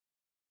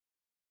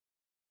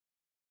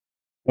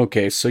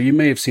Okay, so you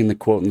may have seen the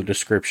quote in the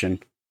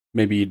description.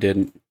 Maybe you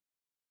didn't.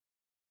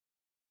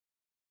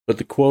 But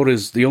the quote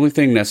is, the only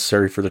thing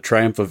necessary for the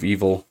triumph of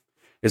evil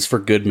is for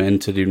good men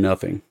to do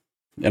nothing.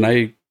 And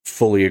I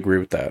fully agree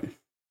with that.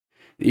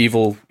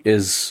 Evil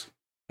is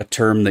a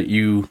term that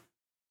your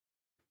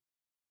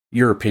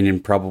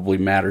opinion probably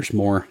matters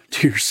more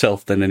to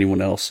yourself than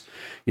anyone else.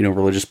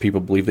 Religious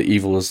people believe that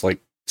evil is like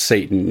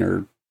Satan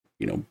or,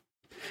 you know,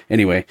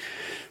 anyway,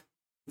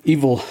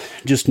 evil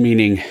just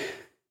meaning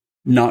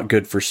not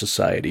good for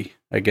society,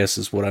 I guess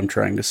is what I'm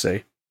trying to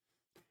say.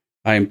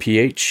 I am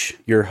PH,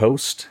 your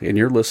host, and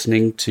you're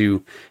listening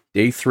to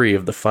day 3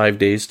 of the 5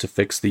 days to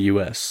fix the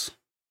US.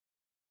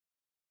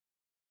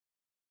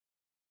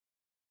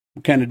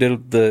 We kind of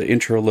did the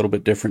intro a little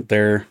bit different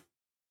there,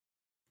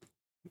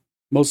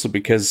 mostly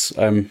because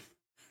I'm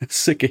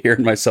sick of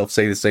hearing myself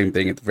say the same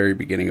thing at the very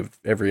beginning of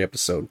every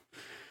episode.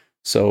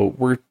 So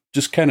we're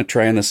just kind of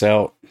trying this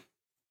out,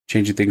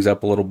 changing things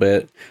up a little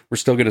bit. We're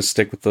still going to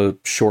stick with the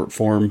short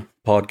form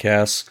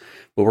podcasts,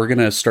 but we're going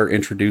to start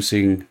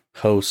introducing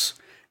hosts.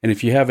 And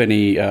if you have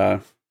any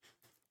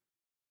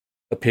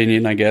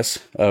opinion, I guess,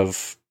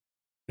 of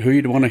who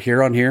you'd want to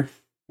hear on here,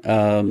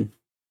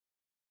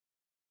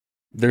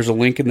 there's a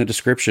link in the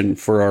description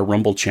for our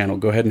Rumble channel.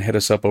 Go ahead and hit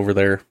us up over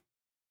there.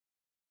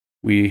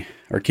 We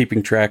are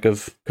keeping track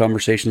of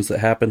conversations that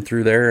happen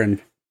through there.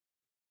 And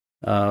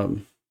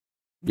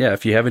yeah,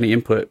 if you have any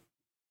input,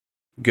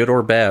 good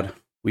or bad,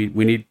 we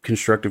need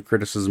constructive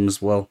criticism as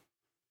well.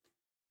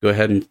 Go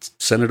ahead and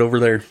send it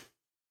over there.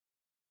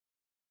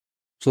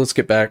 So let's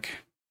get back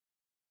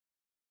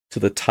to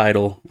the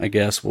title, I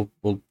guess.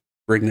 We'll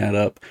bring that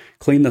up.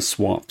 Clean the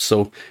swamp.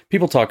 So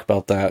people talk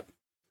about that.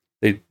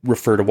 They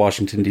refer to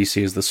Washington,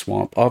 D.C. as the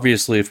swamp.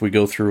 Obviously, if we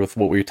go through with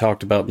what we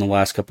talked about in the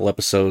last couple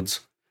episodes,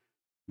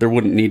 there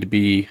wouldn't need to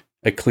be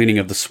a cleaning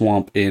of the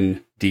swamp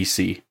in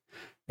D.C.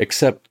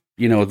 Except,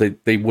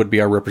 they would be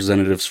our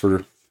representatives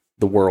for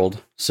the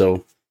world.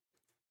 So,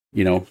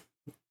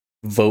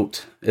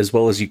 vote as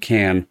well as you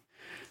can.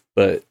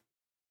 But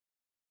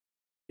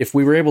if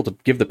we were able to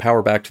give the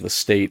power back to the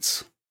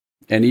states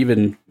and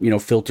even,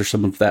 filter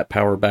some of that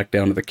power back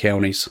down to the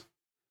counties,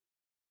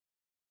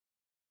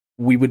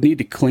 we would need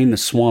to clean the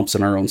swamps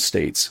in our own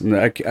states. And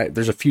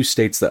there's a few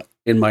states that,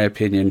 in my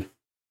opinion,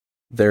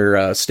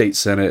 their state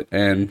senate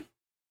and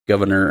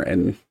governor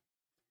and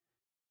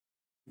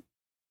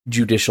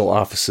judicial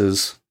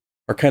offices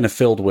are kind of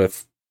filled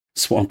with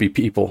swampy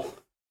people.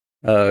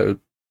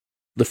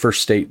 The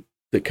first state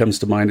that comes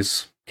to mind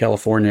is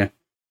California.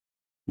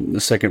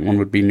 The second one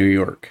would be New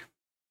York.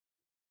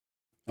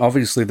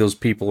 Obviously, those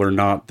people are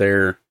not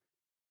there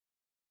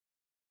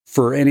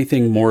for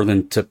anything more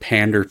than to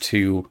pander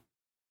to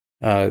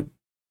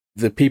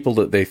the people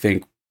that they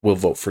think will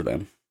vote for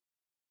them.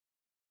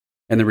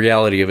 And the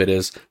reality of it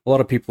is, a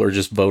lot of people are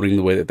just voting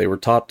the way that they were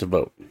taught to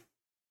vote.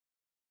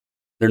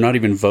 They're not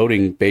even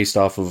voting based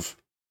off of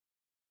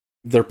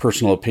their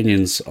personal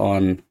opinions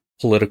on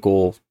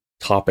political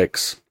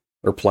topics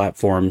or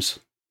platforms.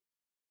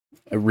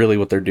 Really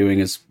what they're doing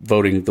is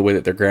voting the way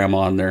that their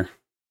grandma and their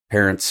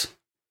parents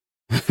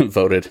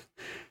voted.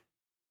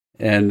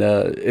 And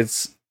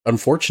it's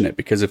unfortunate,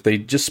 because if they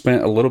just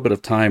spent a little bit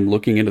of time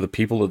looking into the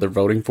people that they're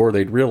voting for,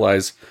 they'd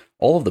realize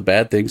all of the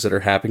bad things that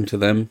are happening to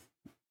them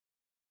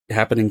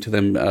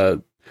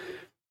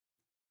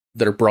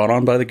that are brought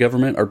on by the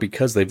government are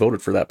because they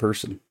voted for that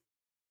person.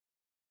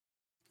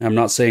 I'm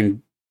not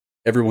saying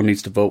everyone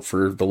needs to vote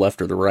for the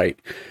left or the right.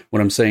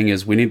 What I'm saying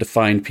is we need to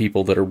find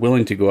people that are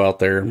willing to go out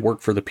there and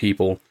work for the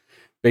people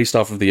based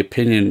off of the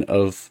opinion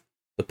of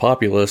the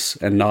populace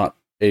and not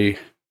a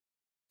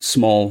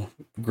small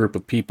group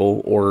of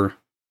people or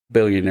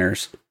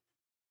billionaires.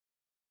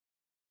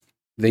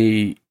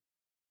 It's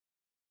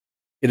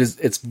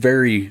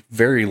very,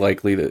 very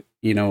likely that,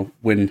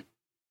 when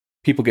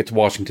people get to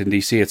Washington,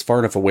 D.C., it's far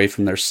enough away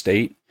from their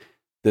state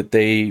that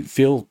they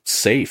feel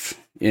safe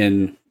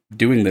in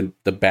doing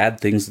the bad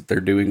things that they're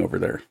doing over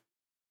there.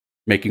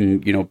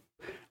 Making,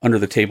 under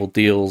the table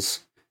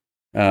deals,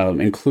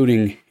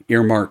 including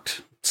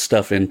earmarked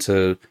stuff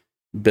into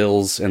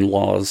bills and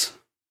laws.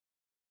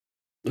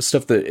 The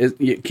stuff that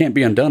it can't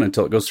be undone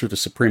until it goes through the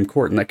Supreme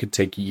Court, and that could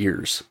take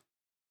years.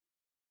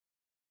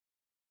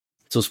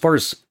 So as far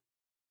as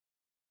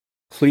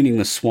cleaning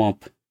the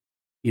swamp,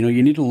 you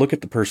need to look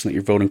at the person that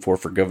you're voting for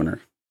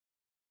governor.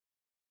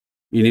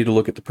 You need to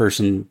look at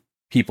the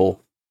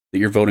people that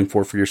you're voting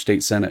for your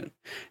state senate.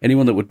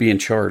 Anyone that would be in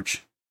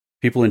charge,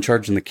 people in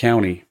charge in the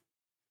county.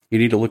 You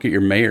need to look at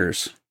your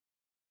mayors.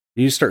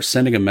 You need to start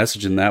sending a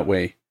message in that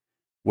way,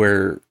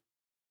 where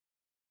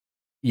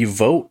you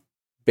vote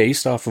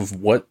based off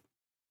of what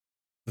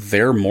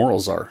their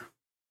morals are.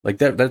 Like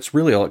that's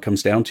really all it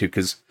comes down to,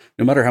 because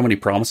no matter how many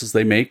promises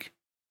they make,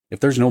 if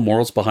there's no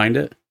morals behind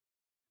it,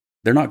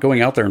 they're not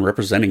going out there and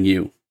representing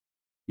you.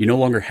 You no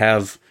longer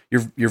have,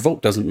 your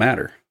vote doesn't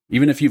matter.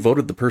 Even if you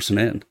voted the person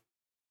in,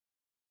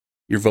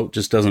 your vote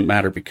just doesn't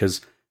matter,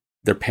 because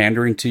they're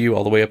pandering to you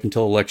all the way up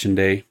until election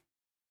day.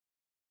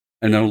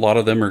 And then a lot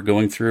of them are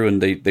going through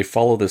and they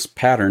follow this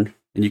pattern,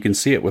 and you can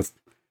see it with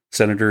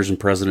senators and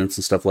presidents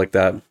and stuff like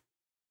that,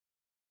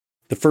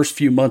 the first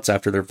few months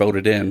after they're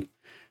voted in,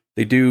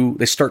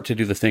 they start to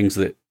do the things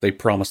that they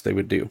promised they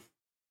would do.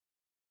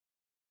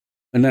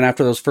 And then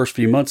after those first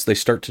few months, they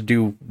start to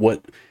do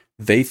what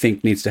they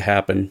think needs to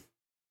happen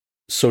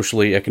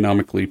socially,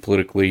 economically,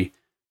 politically,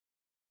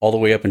 all the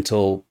way up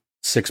until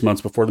 6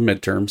 months before the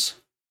midterms.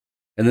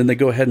 And then they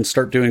go ahead and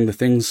start doing the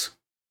things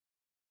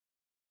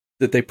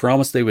that they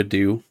promised they would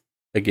do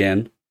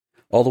again,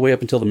 all the way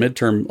up until the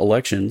midterm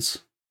elections.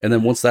 And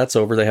then once that's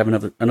over, they have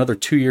another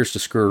 2 years to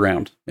screw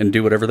around and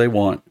do whatever they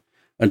want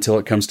until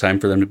it comes time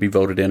for them to be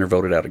voted in or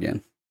voted out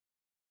again.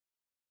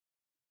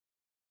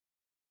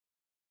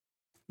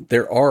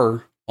 There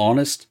are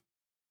honest,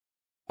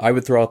 I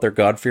would throw out there,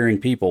 God-fearing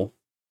people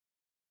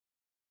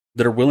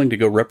that are willing to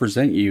go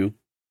represent you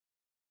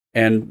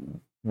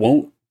and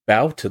won't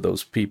bow to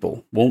those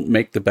people, won't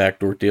make the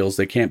backdoor deals.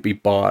 They can't be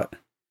bought.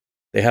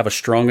 They have a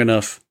strong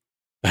enough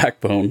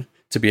backbone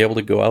to be able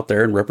to go out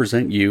there and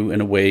represent you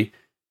in a way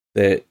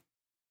that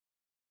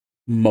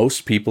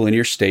most people in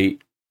your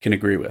state can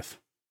agree with.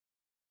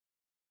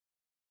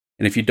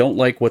 And if you don't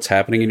like what's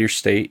happening in your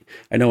state,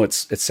 I know it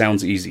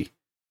sounds easy.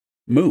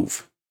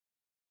 Move.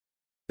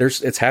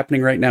 It's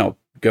happening right now.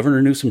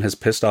 Governor Newsom has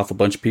pissed off a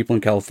bunch of people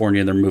in California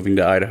and they're moving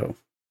to Idaho.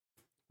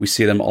 We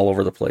see them all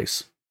over the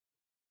place.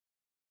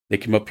 They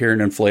came up here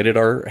and inflated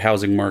our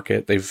housing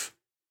market. They've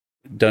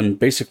done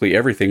basically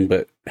everything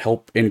but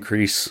help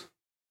increase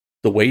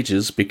the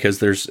wages because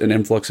there's an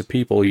influx of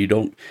people.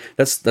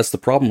 That's the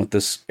problem with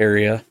this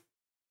area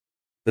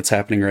that's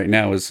happening right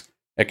now is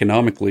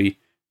economically,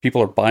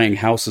 people are buying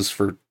houses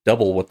for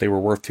double what they were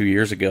worth 2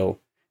 years ago,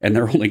 and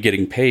they're only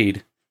getting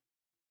paid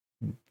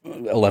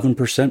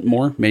 11%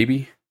 more,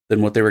 maybe,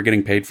 than what they were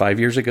getting paid 5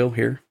 years ago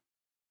here.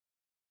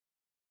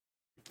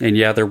 And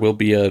yeah, there will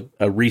be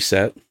a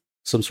reset,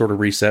 some sort of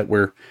reset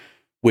where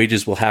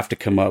wages will have to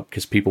come up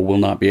because people will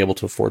not be able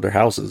to afford their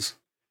houses.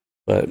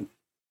 But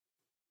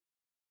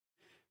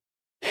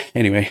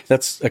anyway,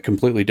 that's a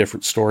completely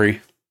different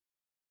story.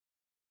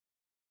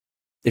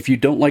 If you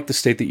don't like the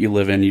state that you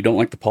live in, you don't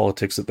like the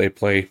politics that they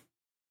play,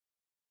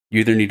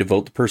 you either need to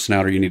vote the person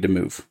out or you need to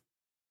move.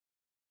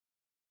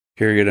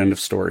 Period. End of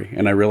story.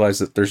 And I realize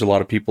that there's a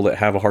lot of people that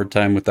have a hard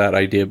time with that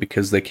idea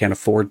because they can't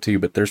afford to,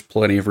 but there's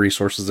plenty of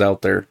resources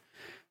out there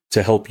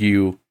to help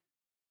you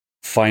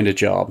find a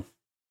job,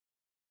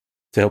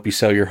 to help you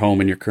sell your home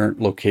in your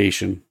current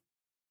location.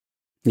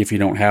 If you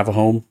don't have a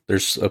home,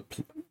 there's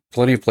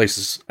plenty of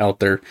places out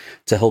there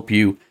to help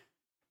you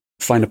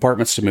find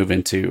apartments to move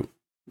into,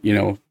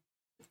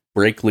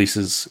 break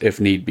leases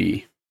if need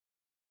be.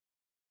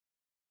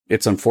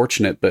 It's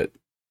unfortunate, but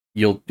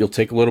you'll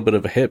take a little bit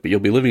of a hit, but you'll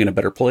be living in a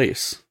better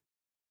place.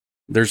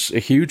 There's a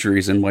huge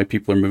reason why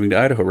people are moving to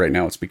Idaho right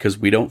now. It's because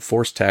we don't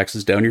force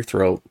taxes down your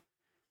throat.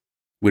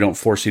 We don't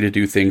force you to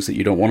do things that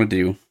you don't want to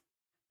do.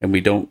 And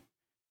we don't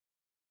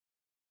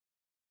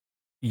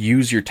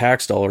use your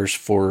tax dollars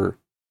for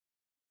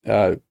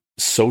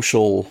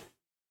social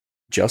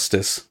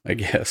justice, I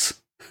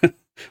guess.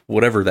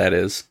 Whatever that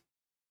is.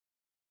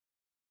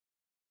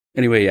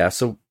 Anyway, yeah,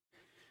 so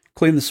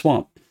clean the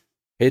swamp.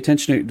 Pay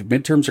attention to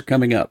midterms are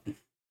coming up.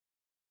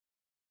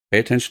 Pay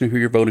attention to who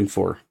you're voting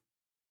for.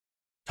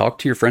 Talk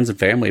to your friends and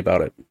family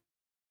about it.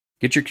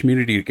 Get your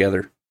community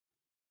together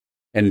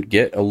and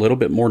get a little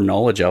bit more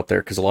knowledge out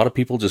there because a lot of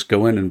people just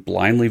go in and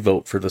blindly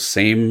vote for the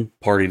same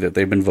party that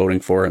they've been voting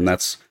for, and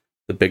that's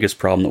the biggest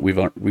problem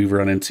that we've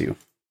run into.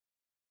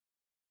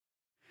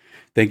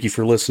 Thank you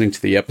for listening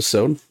to the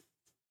episode.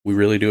 We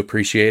really do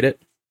appreciate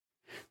it.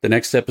 The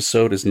next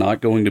episode is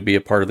not going to be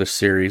a part of this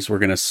series. We're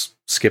going to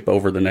skip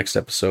over the next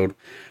episode,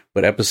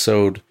 but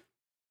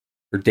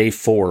day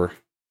 4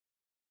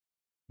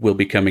 will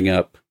be coming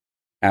up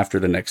after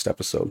the next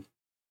episode.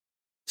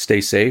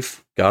 Stay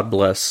safe, God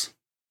bless,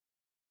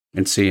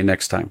 and see you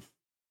next time.